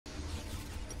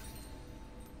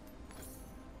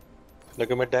Look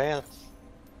at me dance.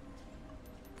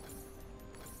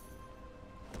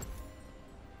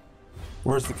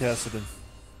 Where's the Cassidon?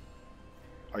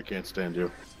 I can't stand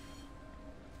you.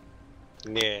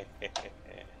 Yeah.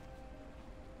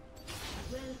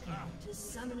 Welcome to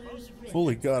Summoner's Rift.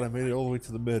 Holy God, I made it all the way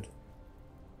to the mid.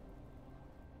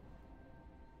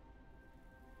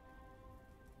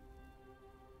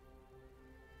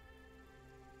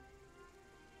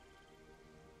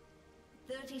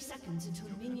 Seconds until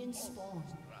minions spawn.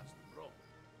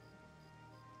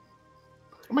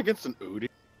 I'm against an Udi.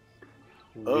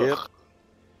 Yep. Ugh.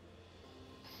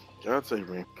 God save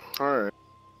me. Alright.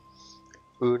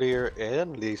 Udyr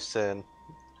and Lee Sin.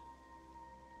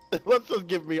 Let's just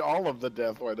give me all of the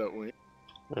death, why don't we?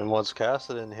 And once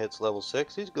Cassidon hits level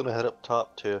 6, he's gonna head up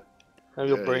top too. And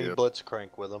he'll Yeah, bring yeah.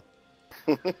 Blitzcrank with him.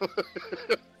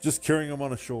 Just carrying him on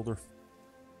his shoulder.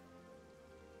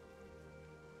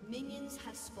 Minions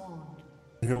have spawned.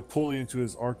 He'll pull you into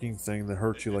his arcing thing that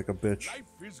hurts you like a bitch. Life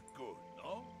is good,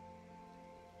 no?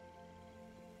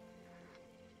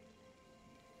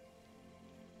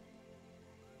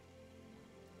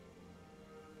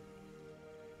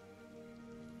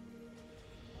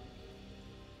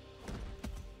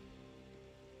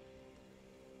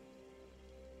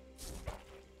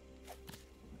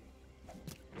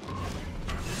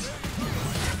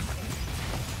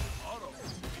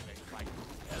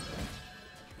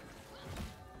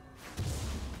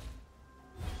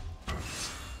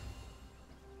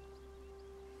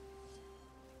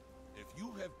 If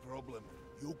you have problem,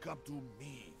 you come to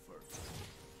me first.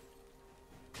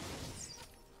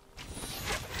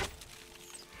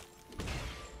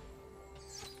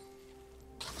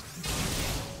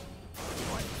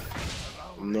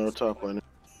 No top lane.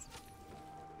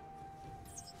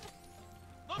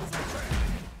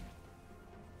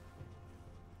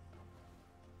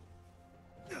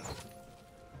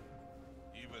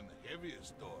 Even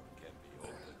heaviest door can be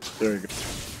opened. There you go.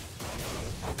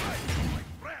 Like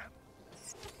rat.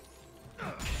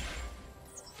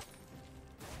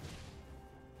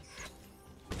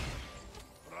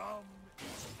 Ram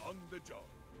is on the job.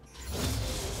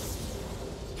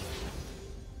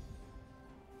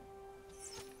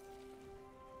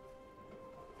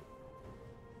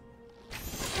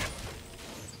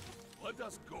 Let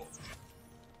us go.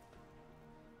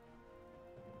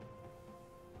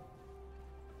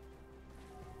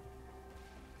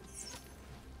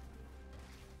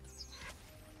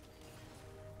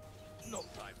 No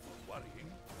time for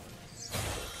worrying.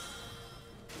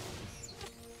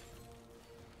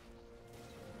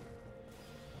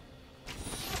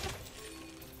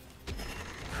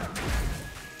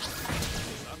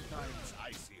 Sometimes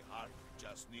icy heart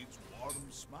just needs warm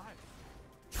smile.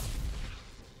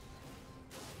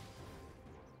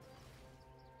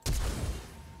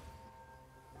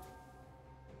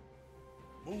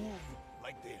 Move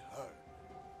like they heard.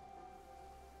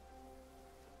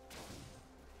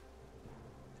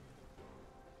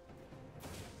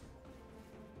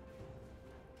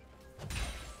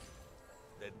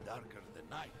 The darker the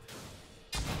night,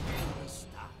 the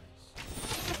stars.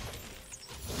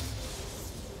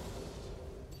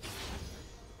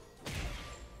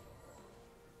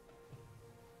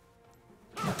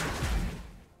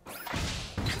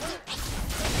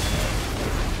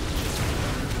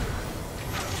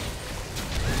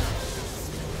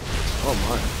 Oh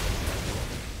my.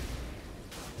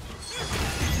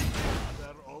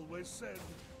 Mother always said,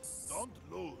 don't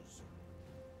lose.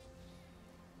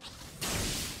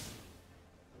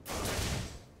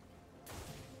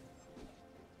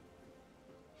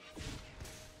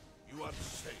 You are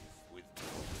safe with me.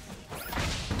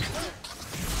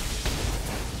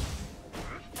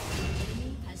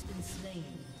 Enemy has been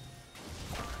slain.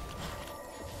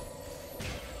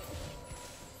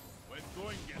 When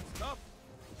going gets tough,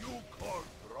 you core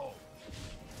throw.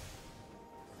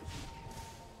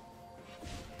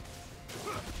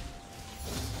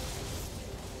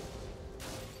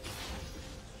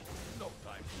 No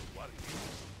time for worry.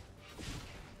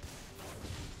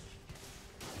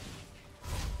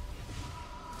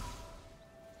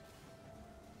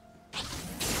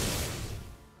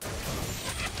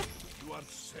 You are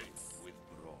safe with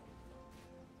Braum.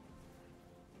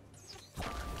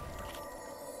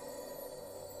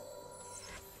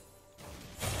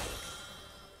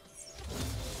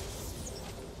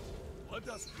 Let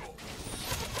us go.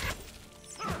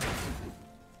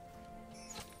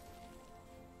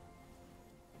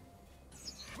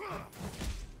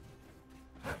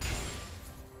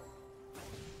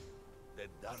 The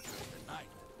darker the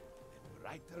night, the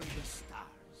brighter the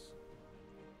stars.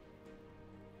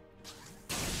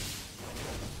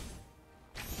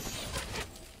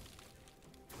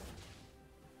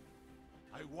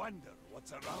 wonder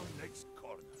what's around next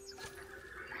corner.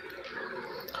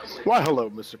 Why, hello,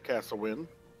 Mr. Castlewind.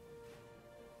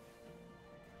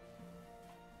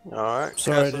 Alright,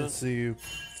 Sorry, I Cassidy. didn't see you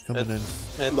coming in.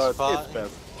 It's No, it's fine.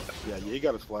 best. Yeah, you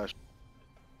got his flash.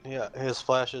 Yeah, his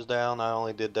flash is down. I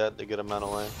only did that to get him out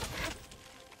of lane.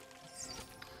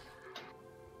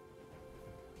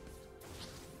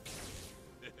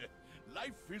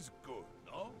 Life is good,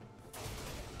 no?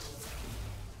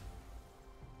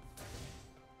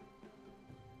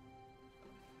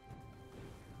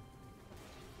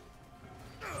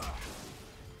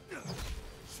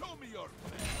 Show me your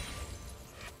plan.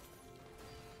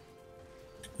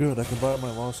 Good, I can buy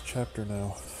my lost chapter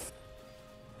now.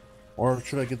 Or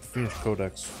should I get the Phoenix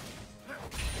Codex?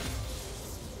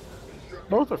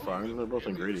 Both are fine. They're both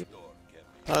ingredients.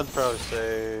 I'd probably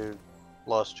say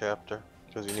Lost Chapter,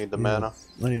 because you need the mana.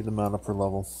 I need the mana per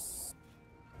level.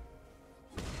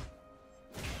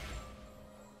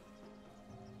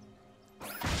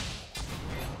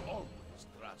 Always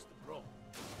trust bro.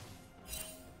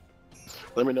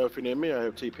 Let me know if you need me. I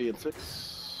have TP in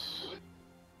 6.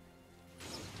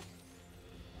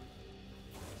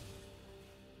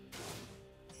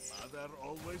 Mother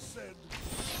always said,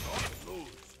 don't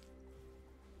lose.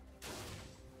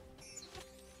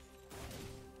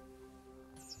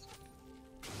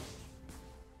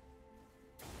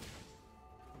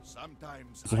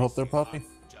 Sometimes Does it help there, icy Poppy?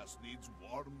 heart just needs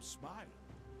warm smile.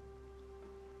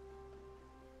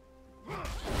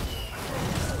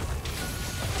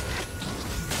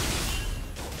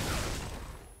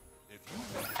 If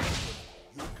you have trouble,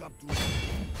 you come to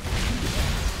me.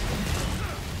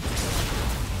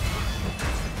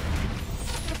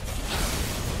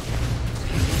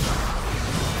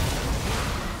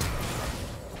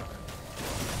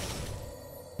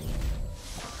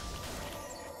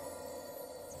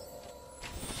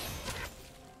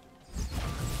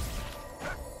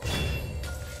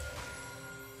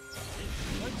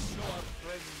 Let's show our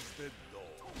friends the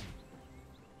door.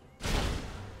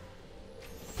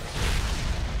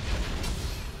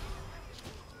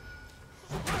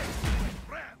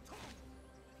 Brand.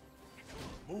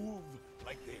 Move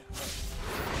like they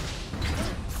hurt.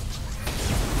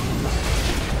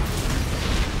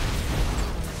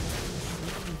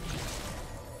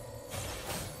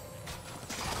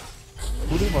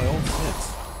 Who did my own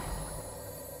hits?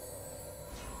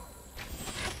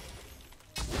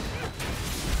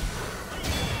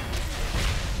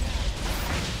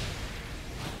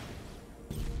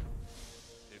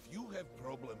 If you have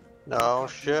problem, No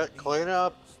shit, clean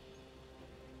up.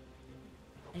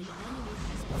 An enemy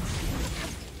has been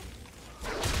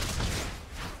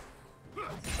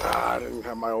Ah, I didn't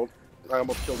have my ult. I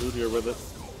almost killed Udyr with it.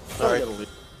 I Alright, gotta leave.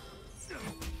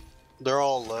 they're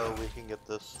all low. We can get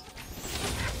this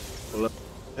Well,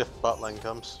 if bot lane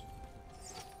comes.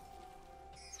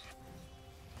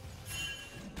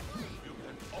 you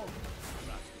can always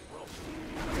trust bro.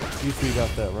 You three got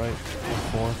that right.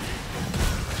 4.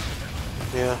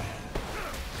 Yeah.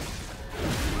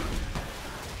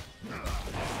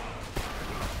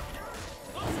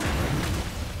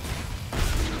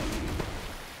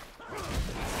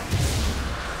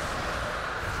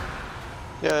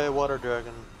 Yeah, water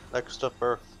dragon. Next up,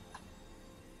 Earth.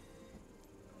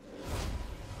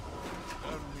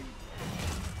 Early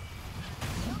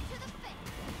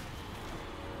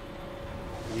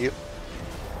Yep.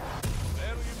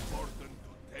 very important to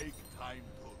take time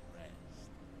to rest.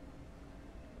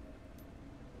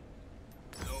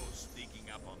 No sneaking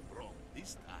up on Brom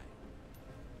this time.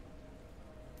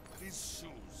 These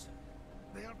shoes,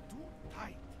 they are too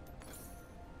tight.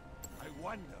 I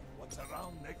wonder what's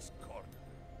around next corner.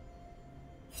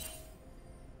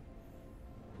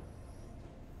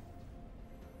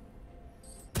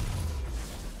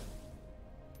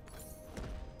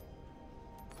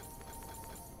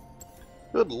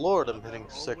 Good lord, I'm hitting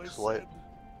Mother 6 always late. said,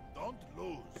 don't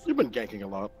lose. you've been ganking a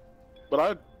lot.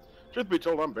 But truth be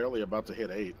told, I'm barely about to hit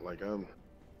 8. Like,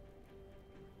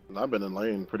 I've been in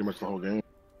lane pretty much the whole game.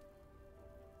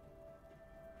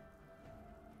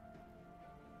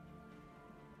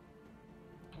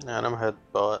 And I'm head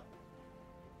bot.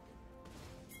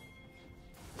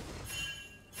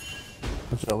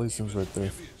 Which at least is right there.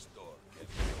 Heaviest door can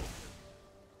be opened.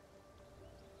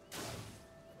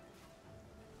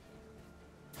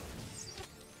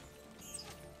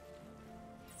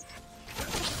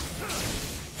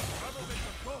 Rather than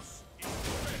the boss is the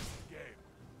best game.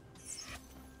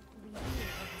 We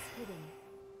hear what is hidden.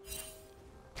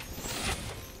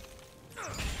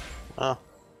 Oh.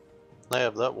 They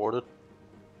have that warded.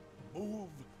 Move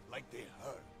like they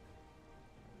hurt.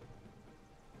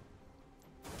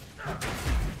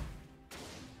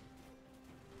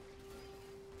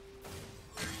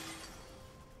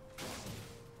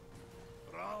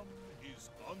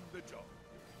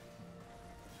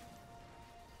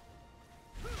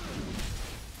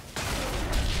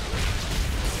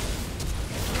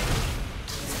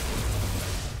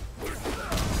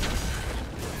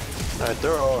 Alright,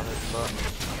 they're all hitting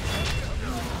buttons.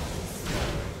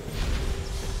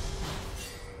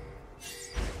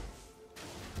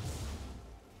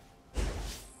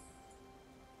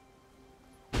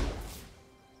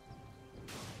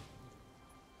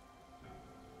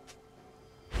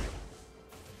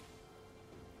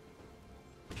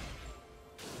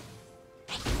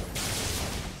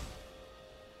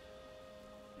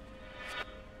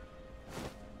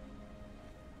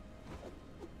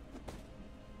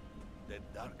 The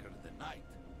darker the night,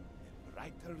 the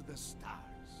brighter the stars.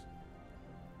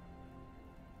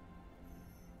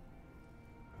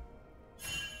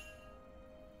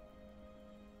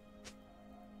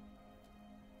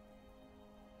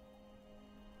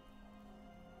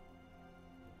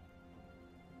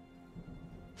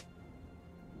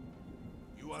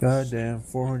 You are Goddamn,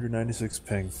 496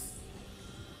 ping.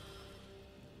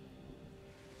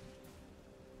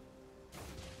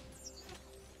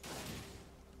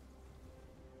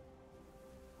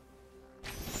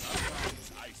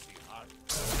 Sometimes icy heart.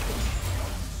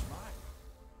 Smile.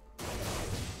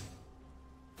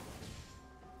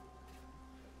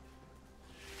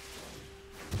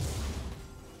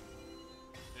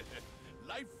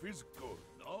 Life is good,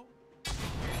 no?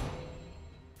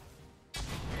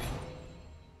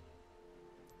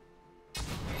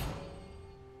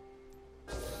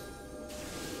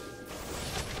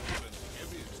 Even the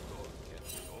heaviest door can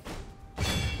be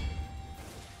opened.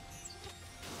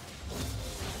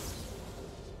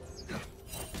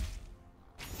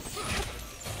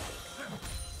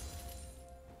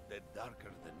 The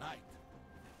darker the night,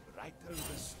 the brighter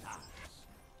the stars.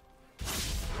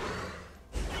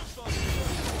 You saw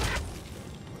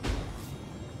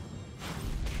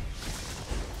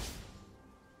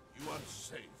you are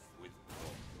safe with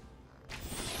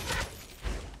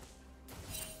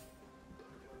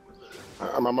God.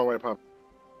 I'm on my way, Pop.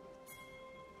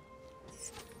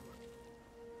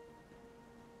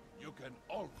 You can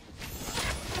always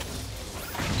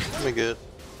Me good.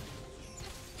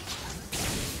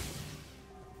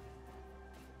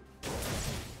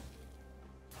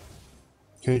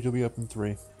 Cage will be up in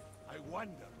 3. I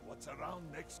wonder what's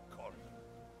around next corner.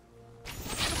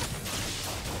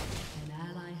 An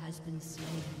ally has been slain.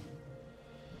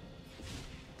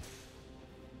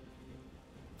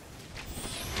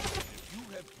 If you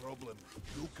have problem,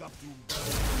 look up to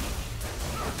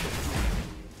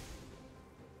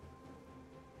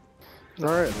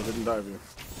Alright, I didn't dive you.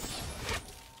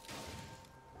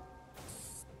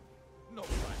 no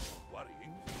time for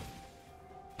worrying.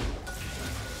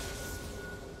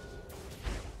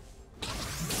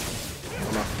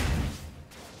 Come on.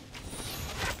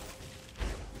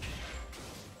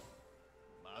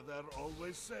 Mother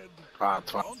always said, Ah,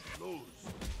 it's fine. don't lose.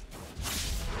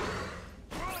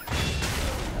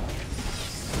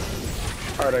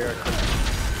 Alright, I got it.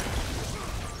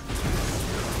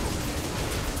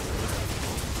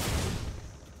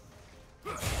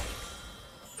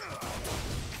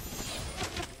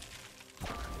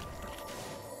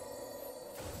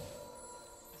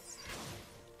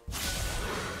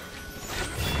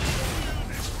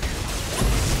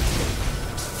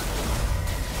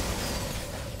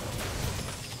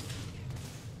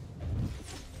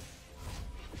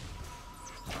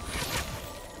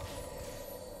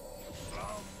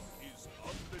 Brown is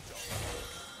on the job.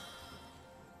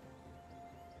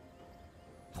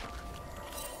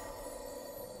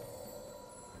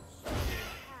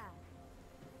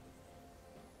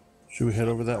 Should we head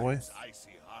over that way? His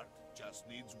icy heart just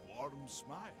needs warm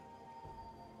smile.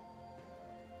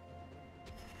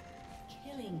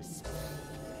 Killing spree.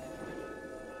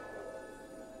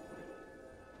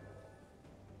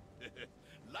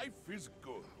 Life is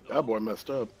good. That boy messed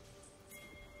up.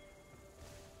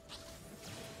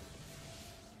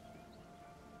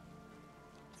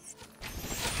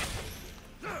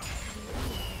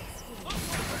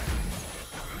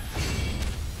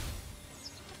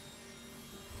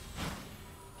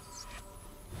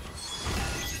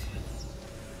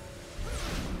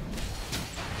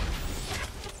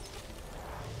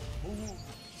 Move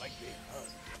like they hurt.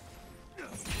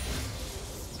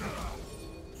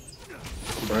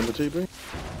 Burn the TP.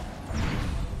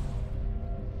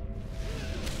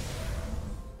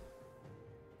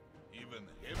 Even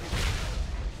heavy.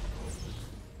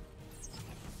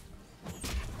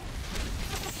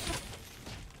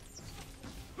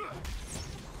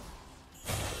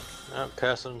 Now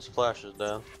casting splashes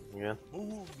down again.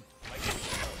 Move like they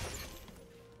hurt.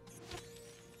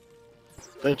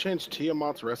 They changed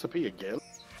Tiamat's recipe again?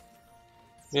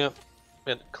 Yep.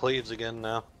 It cleaves again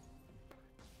now.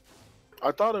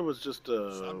 I thought it was just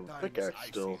a Sometimes pickaxe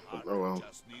icy still. heart Oh well.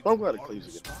 just needs I'm glad it warm cleaves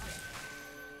again. smile.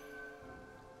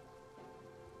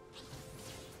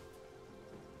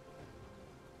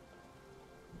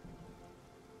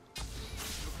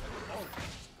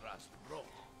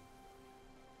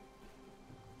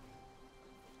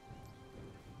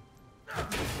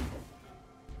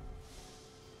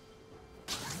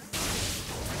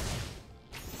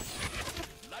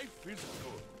 Feels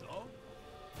good, no?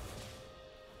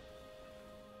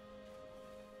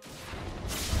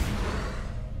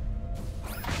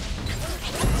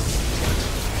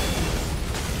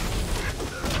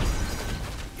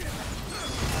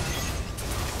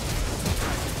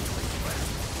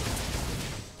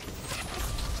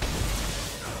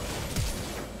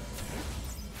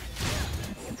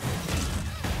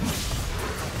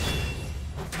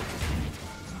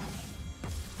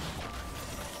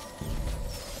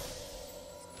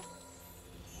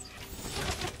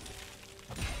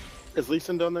 Is Lee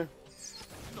Sin down there?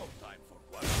 No time for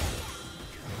what?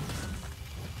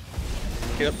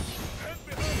 Yep.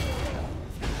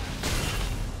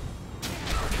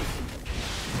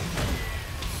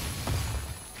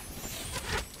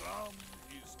 Ram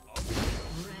is up.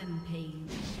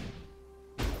 Rampage.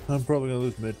 I'm probably gonna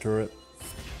lose mid turret.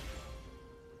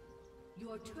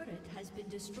 Your turret has been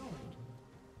destroyed.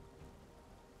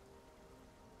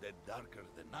 The darker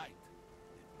the night,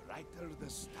 the brighter the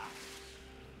star.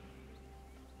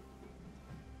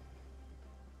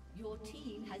 Your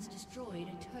team has destroyed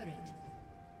a turret.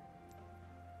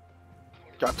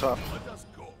 Got top. Let us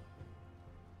go.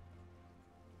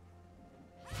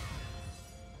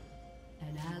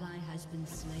 An ally has been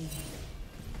slain.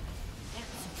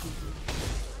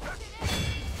 Executed.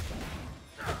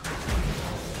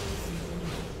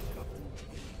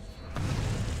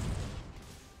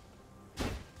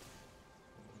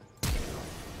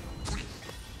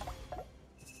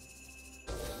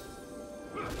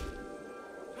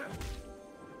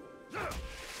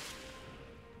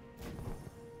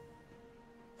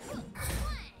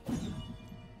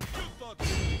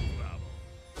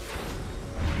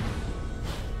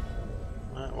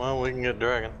 Well, we can get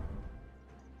dragon.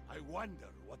 I wonder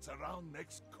what's around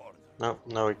next corner. No,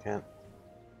 no, we can't.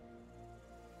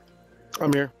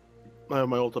 I'm here. I have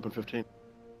my ult up in 15.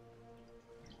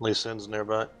 Lee Sin's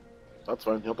nearby, That's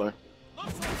fine. He'll die.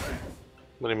 Not so bad.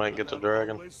 but he might get the I've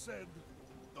dragon. always said,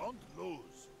 don't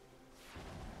lose.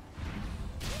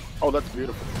 Oh, that's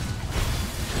beautiful.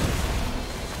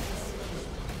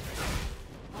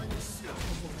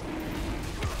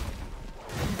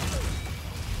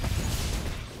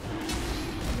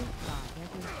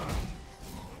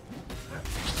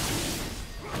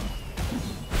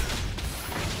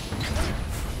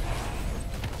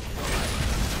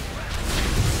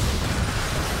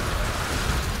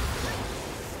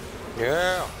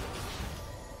 Yeah.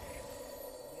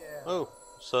 Oh,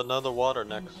 so another water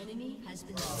next. An enemy has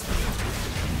been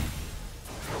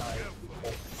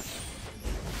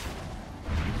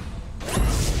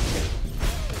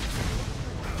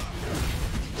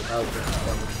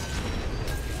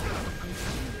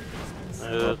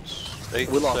It's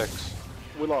 8-6.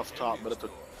 We lost top, but it's a.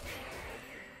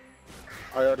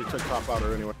 I already took top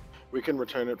outer anyway. We can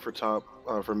return it for top,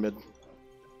 for mid.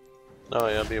 Oh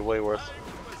yeah, it'd be way worth.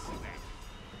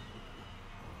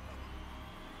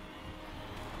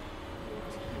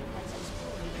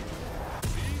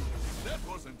 That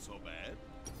wasn't so bad.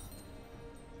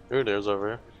 Who there's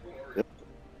over here?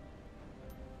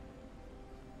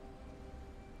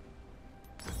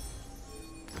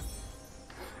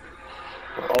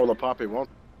 Oh, the poppy won't.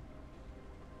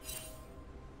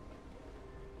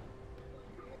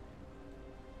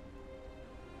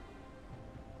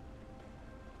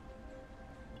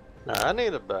 Nah, I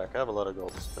need it back. I have a lot of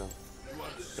gold to spend. You are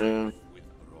Yeah. safe with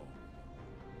Bro.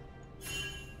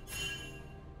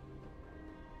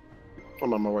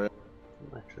 I'm on my way.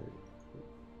 Actually,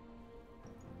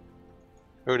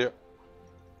 who do?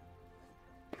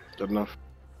 Good enough.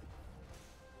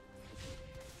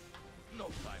 No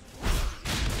time for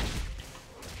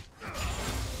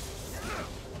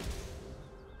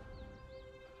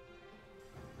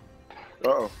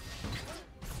Uh-oh.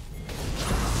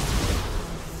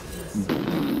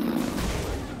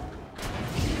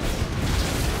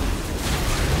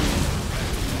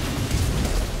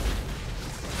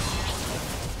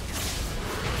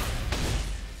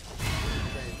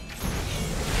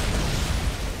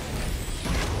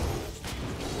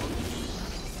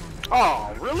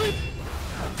 Oh, really?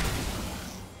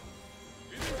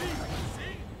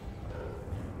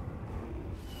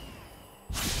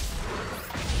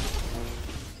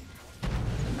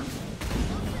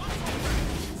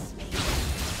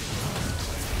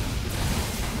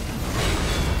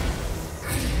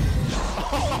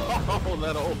 Oh,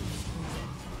 that old.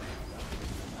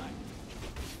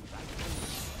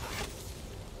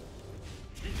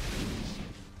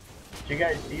 Did you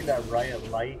guys see that Riot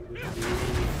Light is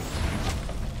being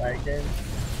back in?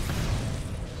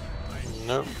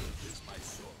 Nope.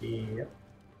 Yep.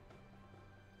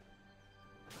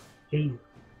 Okay,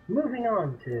 moving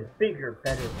on to bigger,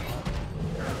 better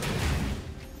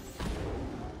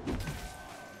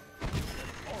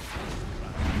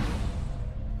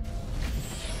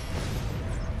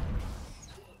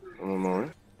I don't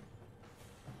know.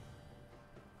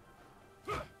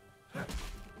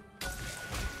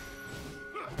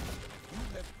 You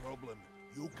have problem,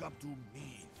 you come to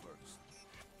me first.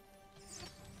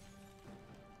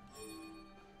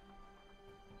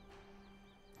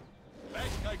 Back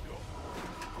I go.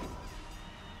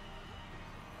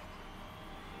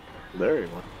 There you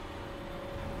are.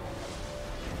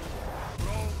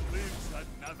 Rome lives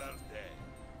another day.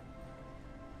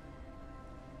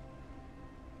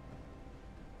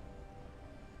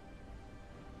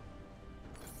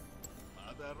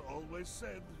 Mother always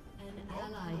said, An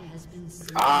ally has been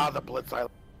slain. Ah, the Blitz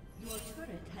Island. Your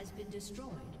turret has been destroyed.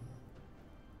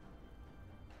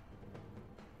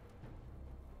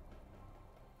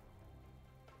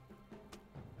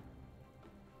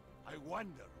 I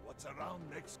wonder what's around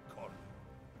next corner.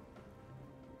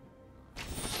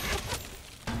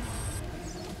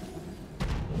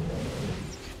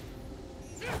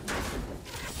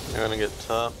 You're gonna get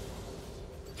top.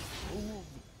 Move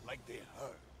like they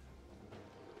heard.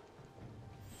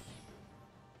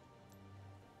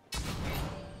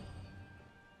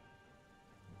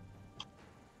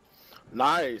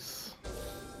 Nice.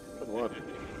 Good one.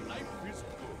 Life is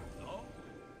good, no?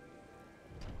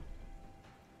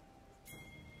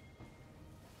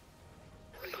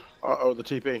 Uh-oh, the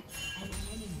TP. An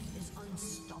enemy is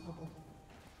unstoppable.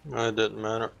 It didn't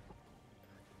matter.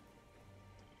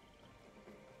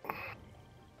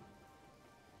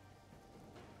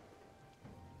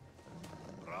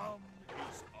 Ram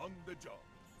is on the job.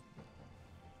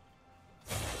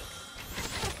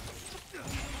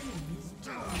 Enemies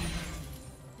dominating.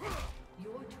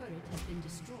 Your turret has been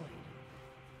destroyed.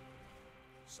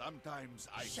 Sometimes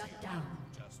I Shut think down.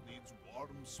 just needs warm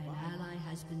An smile. ally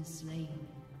has been slain.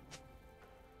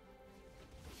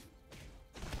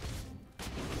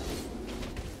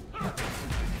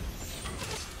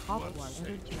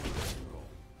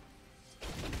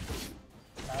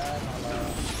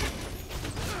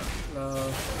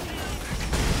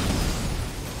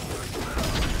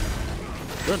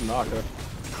 Good knocker.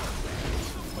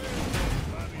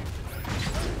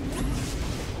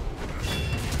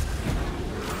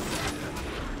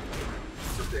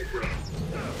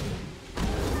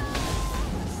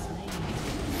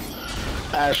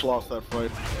 Ash lost that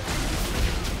fight.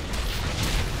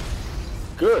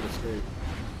 Good escape.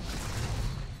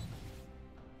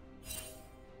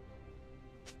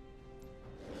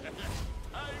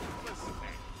 I'm listening.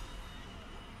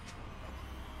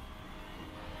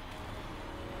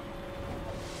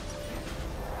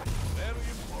 Very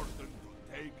important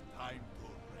to take time to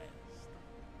rest.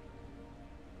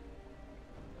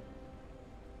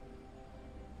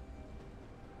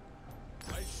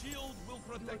 My shield will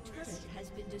Your protect turret this. has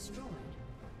been destroyed.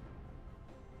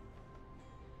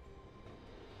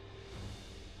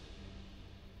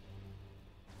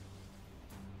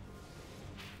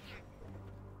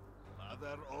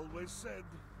 Mother always said,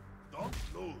 don't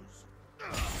lose.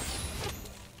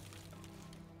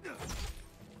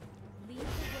 Lead the way.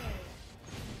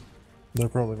 They're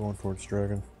probably going towards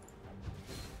Dragon.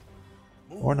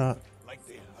 Move Or not. like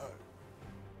they heard.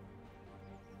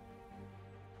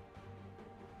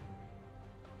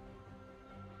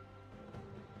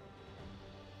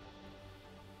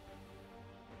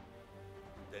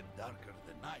 The darker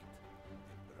the night,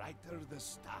 the brighter the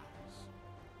stars.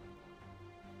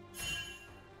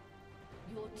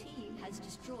 Your team has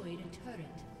destroyed a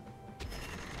turret.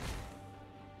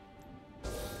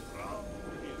 Ram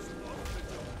is on the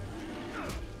job.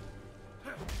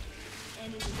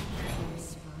 Enemy double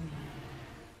spine.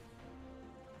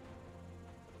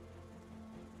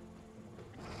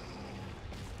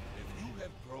 If you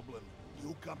have problem,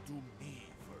 you come to me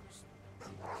first.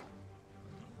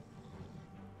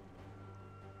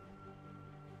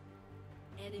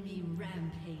 Enemy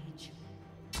rampage.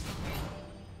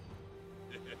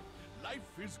 Life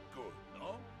is good,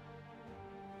 no?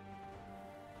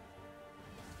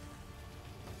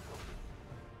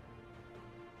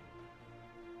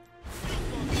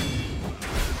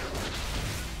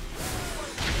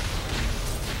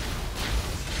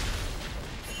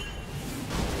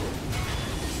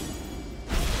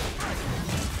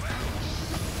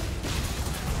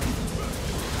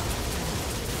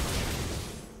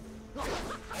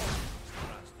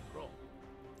 Trust Rome.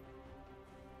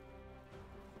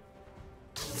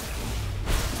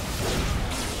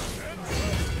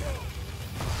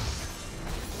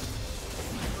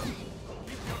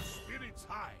 Keep your spirits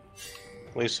high.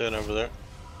 Lisa in over there.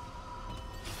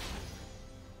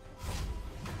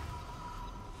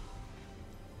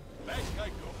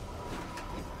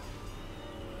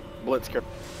 blitz care.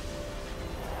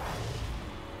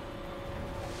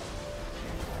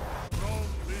 Rome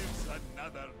lives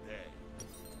another day.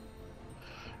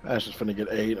 Ash is finna get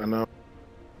 8, I know.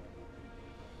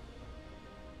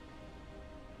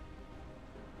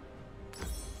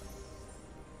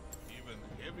 Even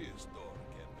the heaviest door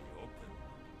can be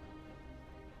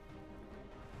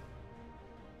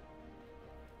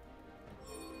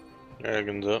opened.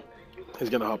 Dragon's up. He's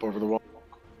gonna hop over the wall.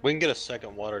 We can get a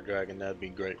second water dragon, that'd be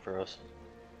great for us.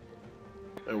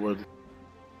 It would.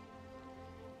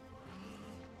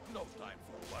 No time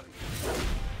for worry.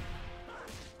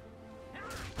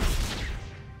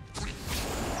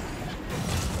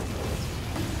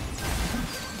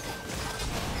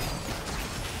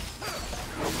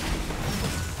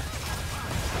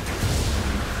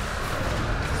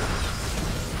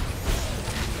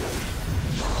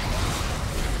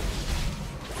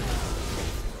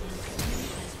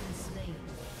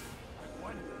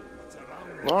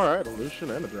 Alright, a Lucian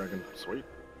and a dragon. Sweet.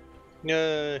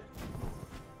 Yay!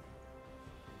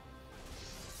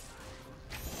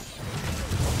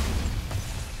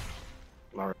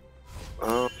 Alright.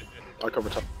 I'll cover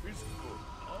top.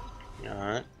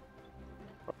 Alright.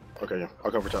 Okay, yeah.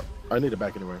 I'll cover top. I need it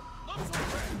back anyway.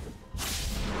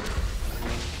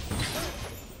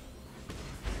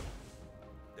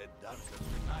 The darker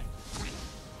the night,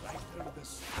 brighter the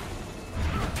sun.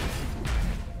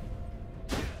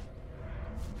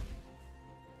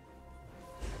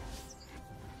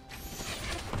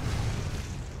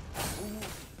 Move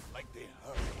like they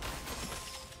hurt.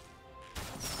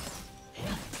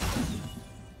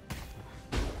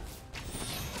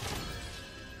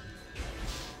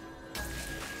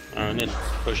 I need to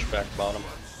push back bottom.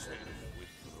 Safe with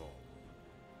Rome.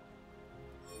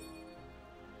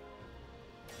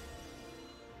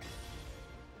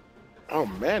 Oh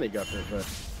man, he got there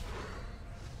fast.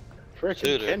 Frickin'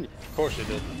 Dude, Kenya. of course he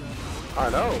did. I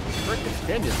know. Frickin'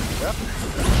 Kenya. Yep.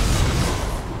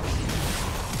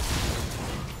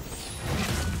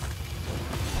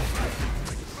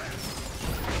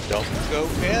 Don't go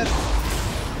in.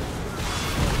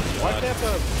 Why can't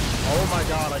the... Oh my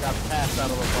god, I got passed out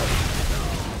of the fight.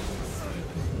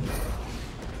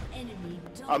 Enemy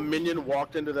A minion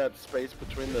walked into that space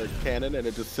between the cannon and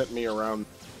it just sent me around.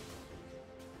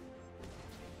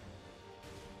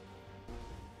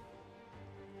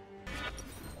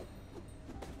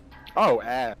 Oh,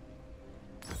 ass.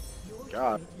 Your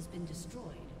God. turret has been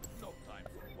destroyed. No time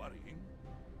for worrying.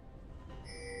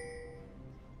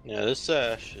 Yeah, this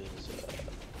Ash is,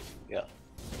 yeah. A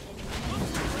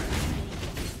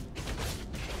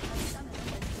summoner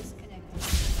has disconnected.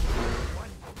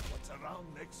 Wonder what's around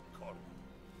next corner.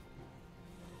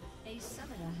 A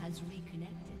summoner has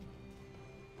reconnected.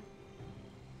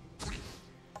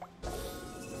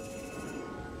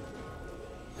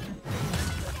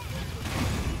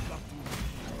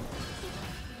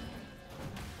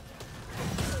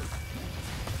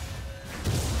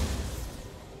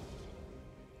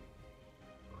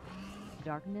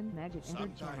 Darkman Magic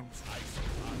entered channel. Sometimes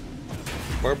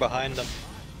I We're behind them.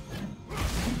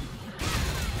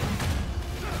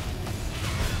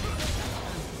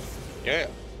 Yeah.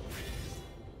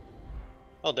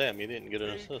 Oh damn, you didn't get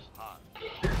an assist.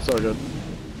 So good.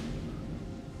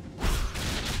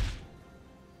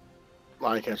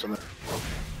 I ain't catching that.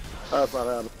 That's not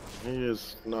happening. He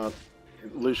is not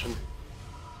Lucian.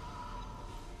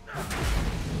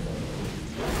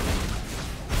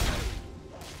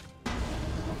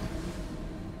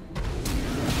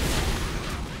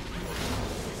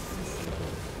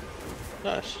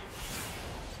 Nice.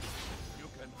 you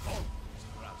can always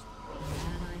grasp. An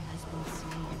ally has been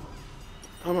slain.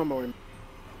 I'm on my way. Your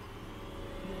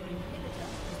inhibitor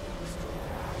has been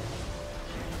destroyed.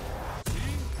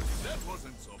 See? That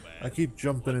wasn't so bad. I keep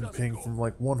jumping and ping from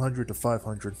like 100 to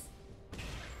 500.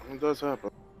 It does happen.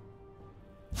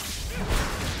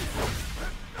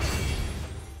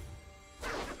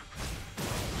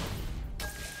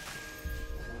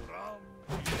 Round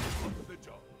of the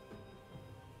job.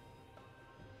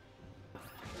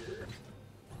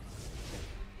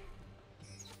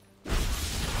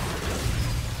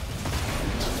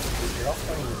 You're all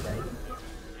playing the game.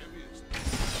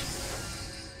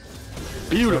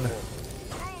 Beautiful.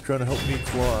 Trying to help me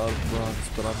claw out of bronze,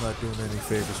 but I'm not doing any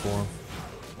favors for him.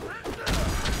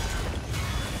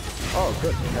 Oh,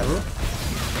 good. Never.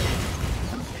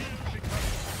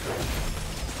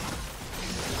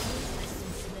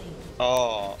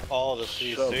 Oh, all the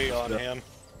So CC on good. him.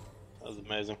 That was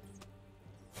amazing.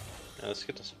 Yeah, let's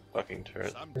get this fucking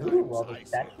turret. Ooh, well, the Sometimes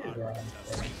statues are on there.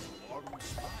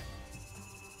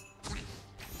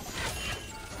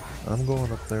 I'm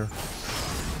going up there.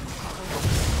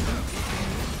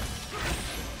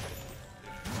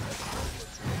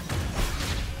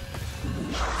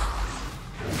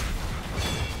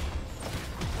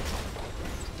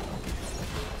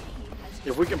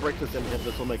 If we can break this in hit,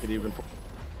 this will make it even.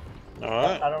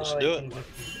 Alright, I don't let's really do think it.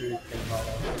 this is true skin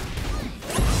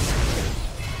model.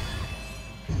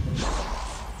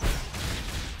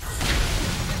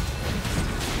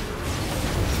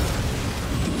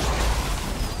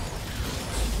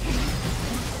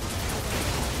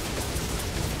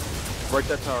 Break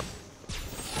that tower.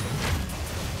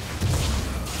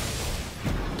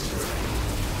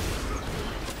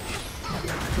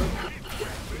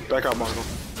 Back out, Mongo.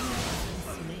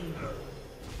 Slain.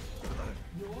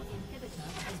 Your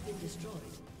inhibitor has been destroyed.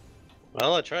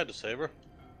 Well, I tried to save her.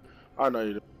 I know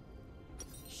you do.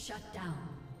 Shut down.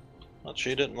 But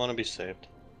she didn't want to be saved.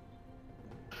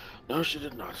 No, she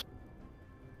did not.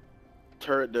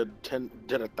 Turret did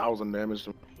 1,000 damage to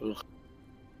me. Ugh.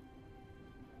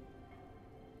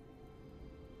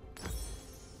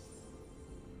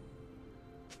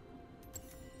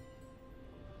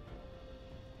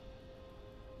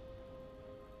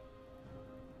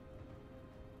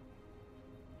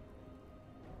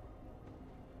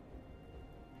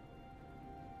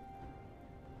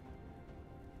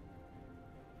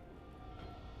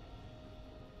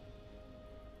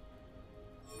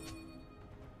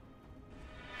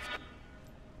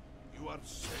 You are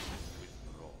safe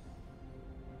with Braun.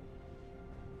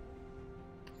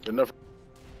 Enough.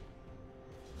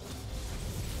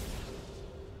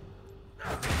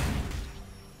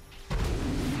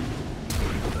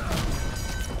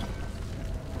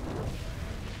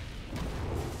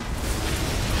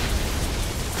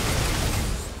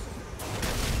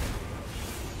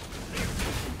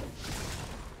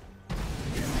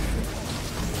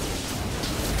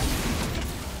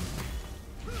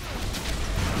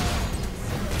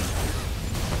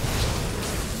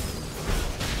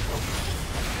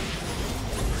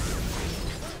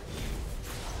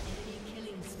 Enemy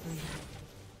killing spree.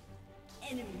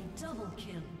 Enemy double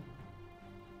kill.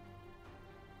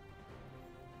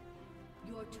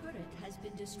 Your turret has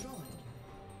been destroyed.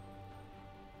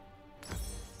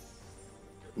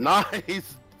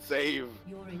 Nice save.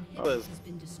 Your Oh, inhibitor has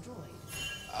been destroyed.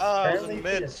 Ah, I was Apparently in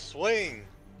she- mid-swing.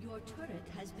 Your turret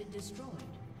has been destroyed.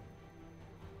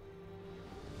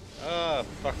 Ah,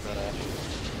 fuck that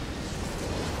Ashe.